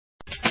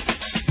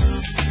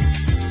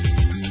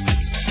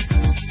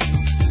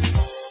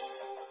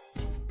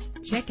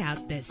Check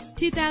out this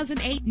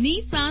 2008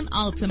 Nissan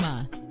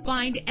Altima.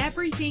 Find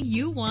everything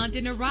you want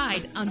in a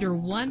ride under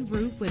one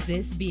roof with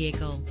this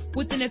vehicle.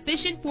 With an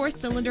efficient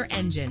 4-cylinder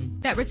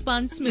engine that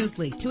responds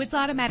smoothly to its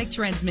automatic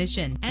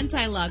transmission,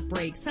 anti-lock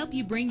brakes help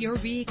you bring your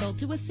vehicle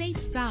to a safe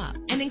stop.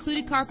 An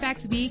included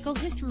Carfax Vehicle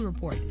History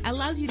Report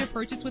allows you to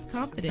purchase with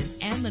confidence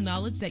and the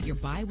knowledge that your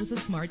buy was a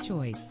smart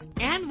choice.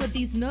 And with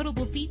these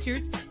notable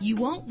features, you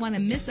won't want to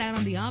miss out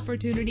on the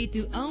opportunity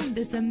to own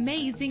this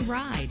amazing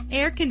ride.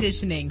 Air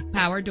conditioning,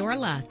 power door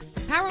locks,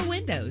 power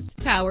windows,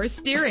 power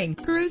steering,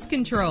 cruise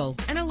control,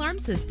 an alarm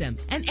system,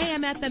 an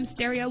AM/FM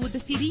stereo with a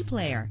CD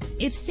player.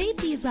 If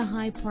safety is a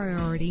high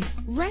priority,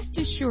 rest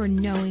assured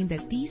knowing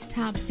that these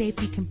top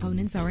safety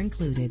components are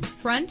included: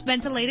 front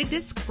ventilated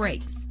disc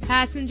brakes,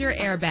 passenger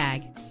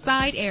airbag,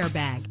 side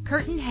airbag,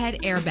 curtain head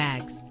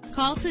airbags.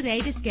 Call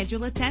today to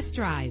schedule a test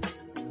drive.